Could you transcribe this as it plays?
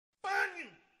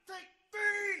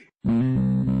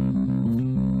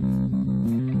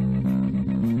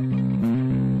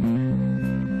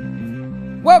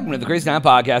Welcome to the Crazy Town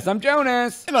Podcast. I'm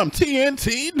Jonas. And I'm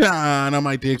TNT Don. I'm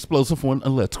the explosive one.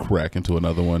 And let's crack into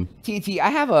another one. TNT, I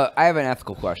have an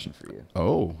ethical question for you.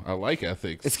 Oh, I like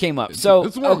ethics. This came up. So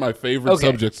it's one of my favorite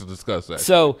subjects to discuss. Actually.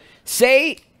 So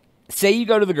say you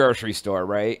go to the grocery store,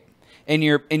 right? And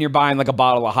you're buying like a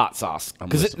bottle of hot sauce.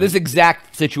 Because this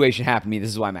exact situation happened to me. This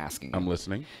is why I'm asking. I'm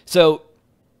listening. So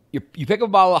you pick up a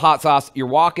bottle of hot sauce. You're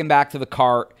walking back to the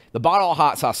cart. The bottle of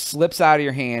hot sauce slips out of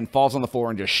your hand, falls on the floor,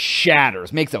 and just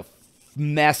shatters. Makes a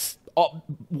mess.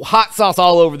 Hot sauce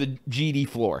all over the GD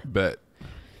floor. Bet.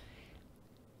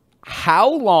 How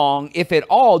long, if at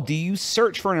all, do you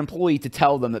search for an employee to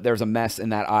tell them that there's a mess in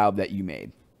that aisle that you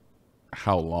made?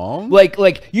 How long?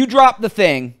 Like you drop the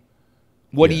thing.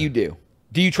 What do you do?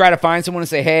 Do you try to find someone and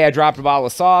say, hey, I dropped a bottle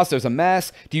of sauce. There's a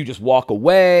mess. Do you just walk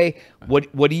away? What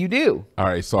do you do? All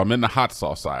right, so I'm in the hot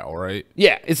sauce aisle, right?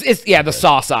 Yeah, it's the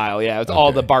sauce aisle. Yeah, it's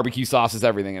all the barbecue sauces,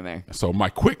 everything in there. So my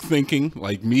quick thinking,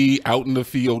 like me out in the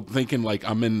field thinking like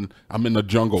I'm in the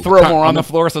jungle. Throw more on the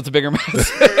floor so it's a bigger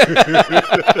mess.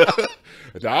 I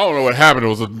don't know what happened. It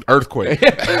was an earthquake.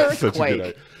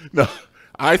 Earthquake. No,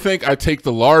 I think I take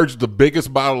the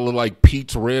biggest bottle of like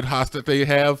Pete's Red Hots that they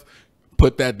have,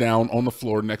 put that down on the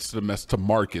floor next to the mess to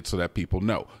mark it so that people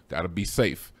know. Got to be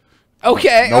safe.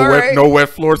 Okay, No wet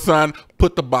floor sign.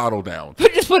 Put the bottle down.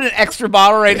 Just put an extra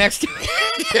bottle right next to it.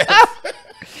 Yes.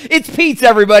 It's Pete's,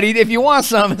 everybody. If you want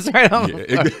some, it's right on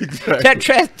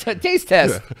exactly. Taste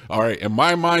test. Yeah. All right. In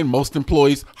my mind, most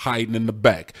employees hiding in the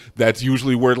back. That's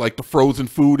usually where like the frozen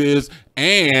food is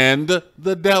and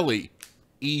the deli.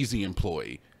 Easy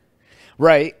employee.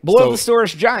 Right. Below the store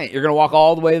is giant. You're going to walk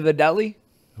all the way to the deli?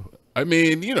 I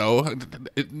mean, you know,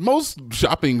 most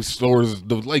shopping stores,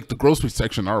 the grocery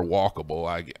section, are walkable.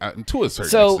 To a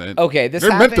certain extent. Okay,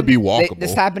 they're meant to be walkable.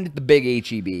 This happened at the big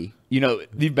HEB. You know,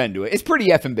 you've been to it. It's pretty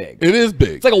effing big. It is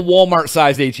big. It's like a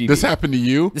Walmart-sized HEB. This happened to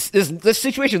you? This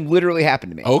situation literally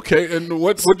happened to me. Okay, and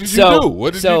what did you do?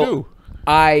 What did you do?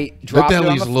 I dropped it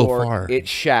on the floor. Far. It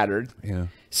shattered. Yeah.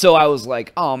 So I was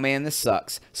like, oh, man, this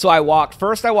sucks. So I walked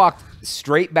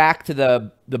straight back to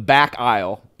the back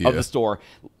aisle of the store,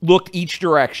 looked each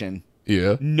direction.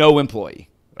 Yeah. No employee.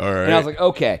 All right. And I was like,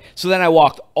 okay. So then I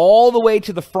walked all the way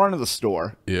to the front of the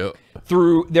store. Yeah.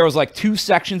 There was like 2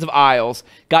 sections of aisles,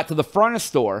 got to the front of the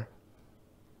store,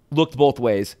 looked both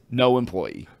ways, no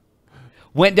employee.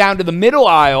 Went down to the middle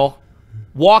aisle,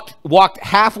 walked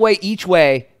halfway each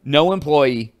way, no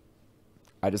employee.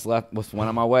 I just went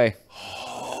on my way.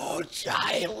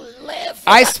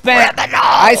 I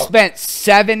spent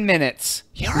 7 minutes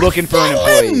looking for an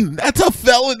employee. That's a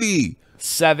felony.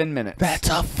 7 minutes. That's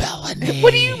a felony.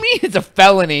 What do you mean it's a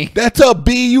felony? That's a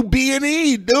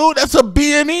B-U-B-N-E, dude. That's a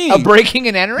B-N-E. A breaking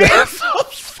and entering? That's a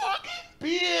fucking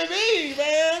B-N-E,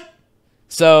 man.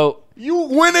 So you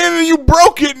went in and you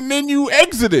broke it and then you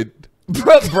exited.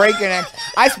 Breaking and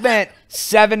I spent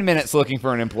 7 minutes looking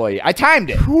for an employee. I timed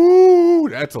it. Woo,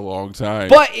 that's a long time.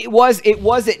 But it was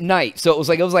at night, so it was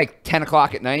like 10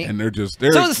 o'clock at night. And they're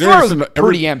so the store was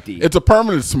pretty empty. It's a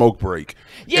permanent smoke break.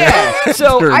 Yeah.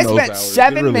 So I spent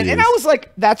 7 minutes, and I was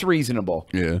like, "That's reasonable."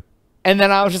 Yeah. And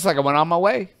then I was just like, I went on my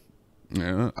way.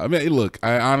 Yeah. I mean, look,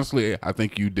 I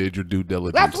think you did your due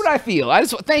diligence. That's what I feel. I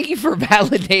just thank you for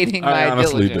validating my diligence. I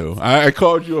honestly do. I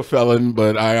called you a felon,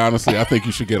 but I think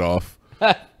you should get off.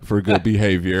 For good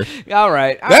behavior. All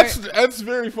right. That's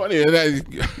very funny.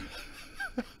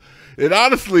 And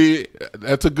honestly,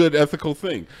 that's a good ethical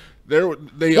thing.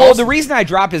 The reason I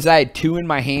dropped is I had 2 in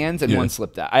my hands and one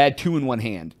slipped out. I had 2 in one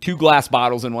hand, 2 glass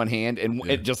bottles in one hand, and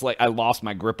it just like I lost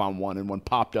my grip on one, and one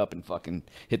popped up and fucking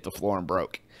hit the floor and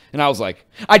broke. And I was like,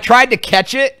 I tried to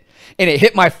catch it, and it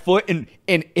hit my foot, and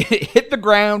it hit the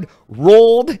ground,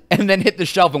 rolled, and then hit the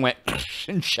shelf and went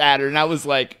and shattered. And I was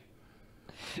like,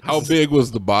 how big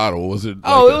was the bottle? Was it? It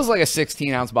was like a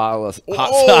 16-ounce bottle of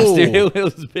hot sauce, dude. It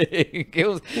was big. It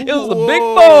was the big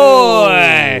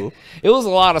boy. It was a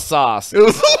lot of sauce. It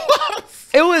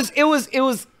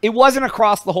wasn't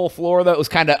across the whole floor though. It was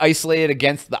kind of isolated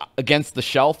against the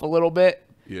shelf a little bit.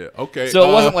 Yeah. Okay. So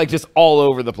it wasn't like just all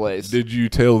over the place. Did you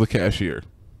tell the cashier?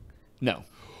 No.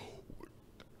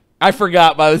 I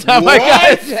forgot by the time I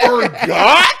got there.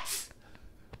 Forgot?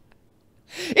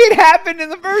 It happened in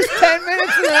the first 10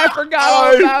 minutes, and then I forgot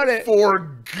all about it.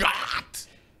 Forgot.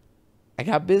 I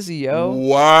got busy, yo.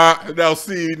 Wow.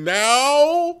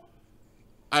 Now,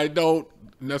 I don't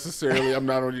necessarily, I'm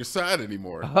not on your side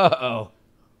anymore. Uh-oh.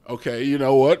 Okay, you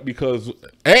know what? Because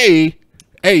A,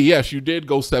 yes, you did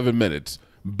go 7 minutes.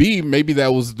 B, maybe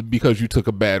that was because you took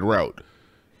a bad route.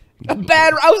 I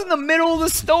was in the middle of the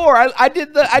store.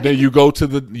 Then you go to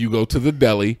the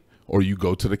deli or you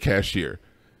go to the cashier.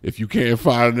 if you can't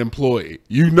find an employee.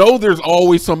 You know there's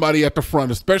always somebody at the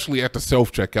front, especially at the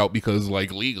self-checkout, because,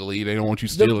 like, legally, they don't want you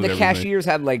stealing the cashiers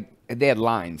had, like, they had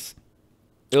lines.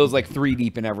 It was, like, 3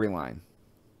 deep in every line.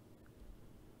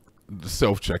 The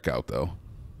self-checkout, though.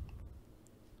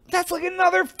 That's like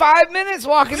another 5 minutes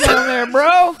walking down there,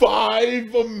 bro.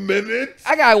 5 minutes?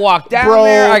 I gotta walk down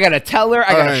there. I gotta tell her.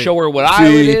 I gotta show her what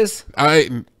aisle it is.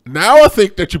 Now I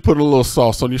think that you put a little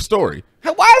sauce on your story.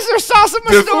 Why is there sauce on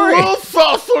my story? There's a little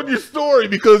sauce on your story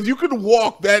because you could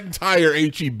walk that entire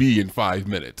HEB in 5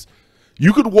 minutes.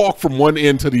 You could walk from one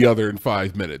end to the other in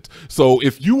 5 minutes. So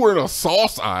if you were in a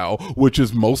sauce aisle, which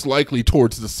is most likely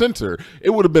towards the center, it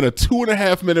would have been a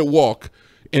 2.5 minute walk.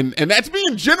 And that's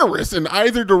being generous in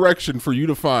either direction for you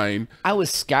to find. I was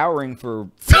scouring for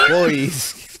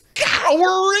employees.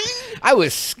 Scouring? I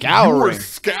was scouring. You were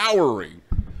scouring.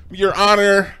 Your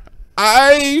Honor,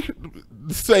 I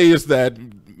say is that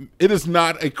it is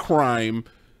not a crime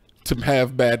to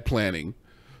have bad planning.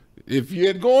 If he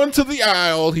had gone to the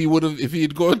aisle, he would have. If he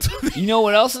had gone to the... You know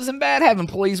what else isn't bad? Having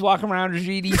employees walking around a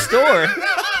GD store.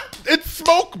 It's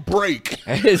smoke break.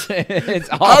 It's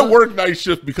all... I work night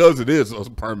shift because it is a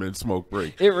permanent smoke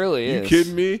break. It really is. You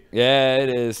kidding me? Yeah, it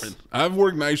is. I've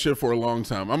worked night shift for a long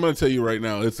time. I'm going to tell you right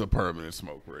now, it's a permanent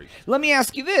smoke break. Let me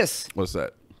ask you this. What's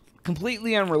that?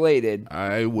 Completely unrelated.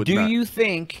 I would Do not... you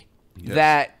think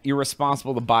that you're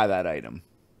responsible to buy that item?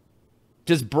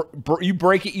 Just you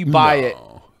break it, you buy it.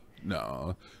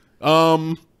 No.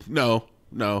 I'm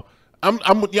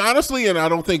honestly, and I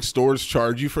don't think stores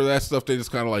charge you for that stuff. They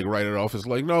just kind of like write it off as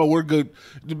like, no, we're good.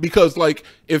 Because like,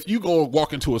 if you go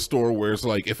walk into a store where it's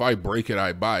like, if I break it,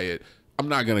 I buy it, I'm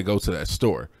not going to go to that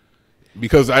store.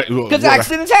 Because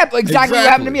accidents happen. Exactly what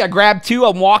happened to me. I grabbed 2,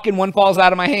 I'm walking, one falls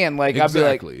out of my hand. Like,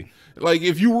 exactly. I'd be like,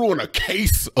 if you ruin a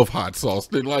case of hot sauce,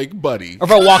 then like, buddy. Or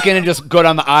if I walk in and just go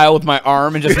down the aisle with my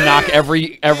arm and just knock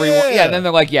everyone. Yeah, then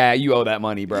they're like, yeah, you owe that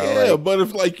money, bro. Yeah, like, but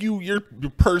if like your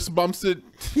purse bumps it,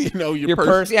 you know, your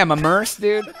purse. Yeah, my merce,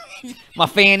 dude. My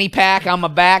fanny pack on my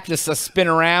back just spin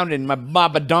around, and my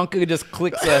Babadunka just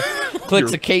clicks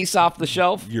a case off the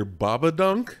shelf. Your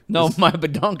Babadunk? No, my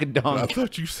Badunkadunk. I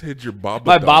thought you said your Babadunk.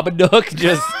 My Babadook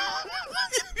just...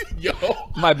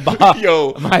 my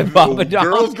Babadunk.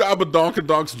 Girls got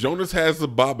Badonkadunks. Jonas has the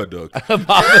Babadook.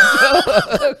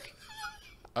 Babadook.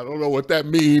 I don't know what that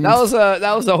means. That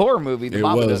was a horror movie. It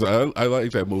was. I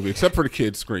like that movie, except for the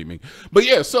kids screaming. But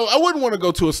yeah, so I wouldn't want to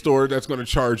go to a store that's going to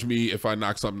charge me if I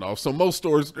knock something off. So most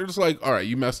stores, they're just like, all right,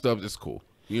 you messed up. It's cool.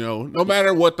 You know, no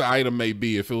matter what the item may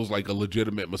be, if it was like a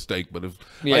legitimate mistake, but if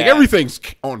like everything's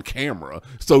on camera,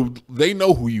 so they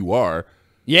know who you are.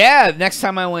 Yeah, next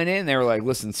time I went in, they were like,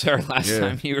 listen, sir, last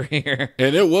time you were here.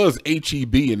 And it was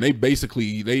HEB, and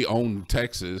they own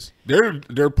Texas.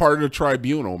 They're part of the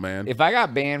tribunal, man. If I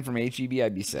got banned from HEB,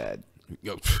 I'd be sad.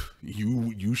 You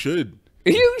should.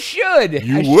 You should.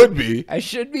 You would be. I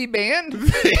should be banned?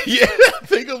 Yeah,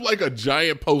 think of like a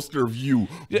giant poster of you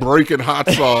breaking hot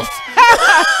sauce.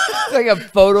 It's like a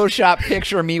Photoshop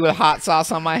picture of me with hot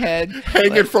sauce on my head.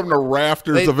 Hanging from the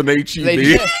rafters of an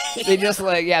HEB. They just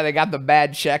like, they got the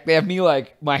bad check. They have me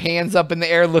like, my hands up in the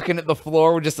air looking at the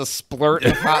floor with just a splurt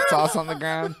of hot sauce on the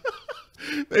ground.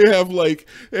 They have like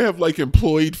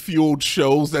employee fueled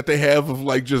shows that they have of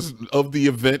like just of the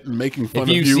event and making fun of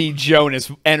you. If you see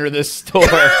Jonas enter this store,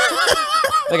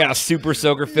 they got a super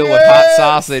soaker filled with hot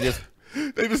sauce. They just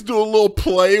do a little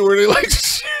play where they like,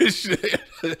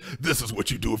 this is what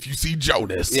you do if you see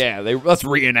Jonas. Yeah, let's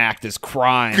reenact this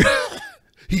crime.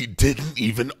 He didn't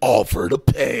even offer to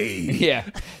pay. Yeah,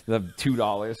 the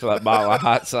 $2 for that bottle of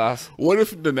hot sauce. What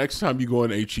if the next time you go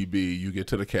in HEB, you get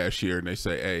to the cashier and they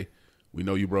say, "Hey, we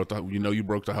know you broke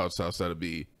the hot sauce. That'll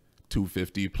be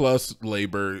 $2.50 plus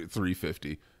labor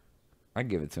 $3.50." I'd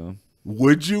give it to him.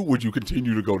 Would you? Would you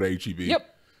continue to go to HEB?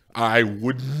 Yep. I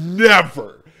would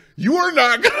never. You are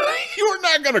not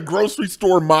gonna grocery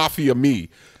store mafia me.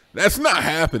 That's not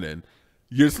happening.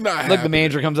 It's not happening. Look, the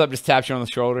manager comes up, just taps you on the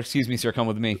shoulder. "Excuse me, sir, come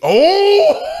with me."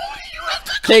 Oh!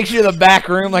 Takes you to the back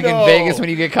room like in Vegas when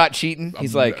you get caught cheating.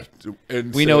 He's like,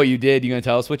 "We know what you did. You gonna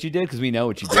tell us what you did? Because we know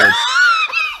what you did."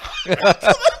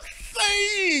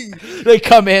 They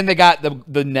come in, they got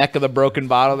the neck of the broken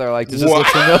bottle. They're like, "Does this look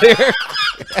familiar?"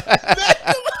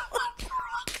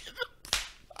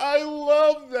 I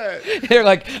love that. They're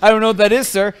like, "I don't know what that is,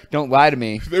 sir." "Don't lie to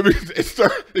me."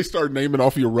 They start naming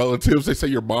off your relatives. They say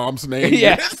your mom's name.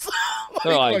 Yes.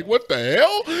 like, what the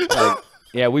hell?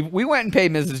 Yeah, we went and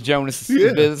paid Mrs. Jonas'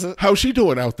 visit. How's she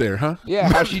doing out there, huh? Yeah,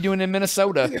 how's she doing in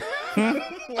Minnesota?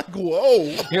 Like,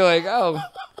 whoa. You're like, oh.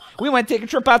 We might take a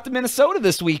trip out to Minnesota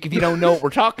this week if you don't know what we're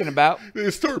talking about.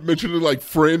 They start mentioning like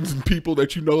friends and people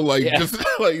that you know, like just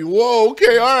like, whoa,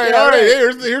 okay, all right.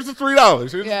 Here's the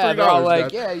 $3. Here's yeah, the $3. They're all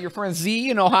like, your friend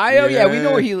Z in Ohio. Yeah, we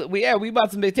know where we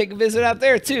about to take a visit out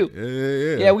there too.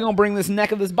 Yeah. Yeah, we gonna bring this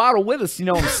neck of this bottle with us. You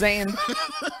know what I'm saying?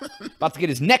 About to get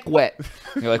his neck wet.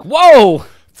 You're like, whoa.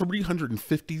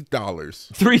 $350.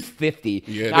 $350.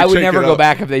 Yeah, I would never go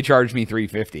back if they charged me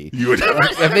 $350. You would never.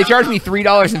 If they charged me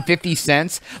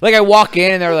 $3.50, like I walk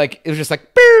in and they're like, it was just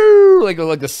like, boo,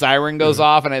 like the siren goes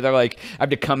off, and they're like, I have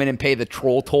to come in and pay the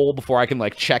troll toll before I can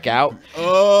like check out.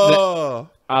 Oh,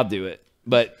 I'll do it.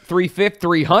 But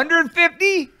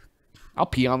 $350. I'll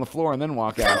pee on the floor and then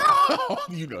walk out.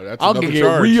 You know that's I'll another get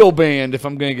charge. real banned if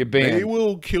I'm gonna get banned. They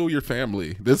will kill your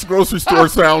family. This grocery store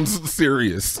sounds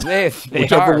serious. They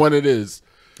Whichever are. one it is.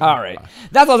 All right.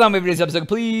 That's all the time we have for today's episode.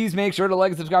 Please make sure to like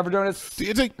and subscribe for doing this. See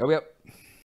you. Go up.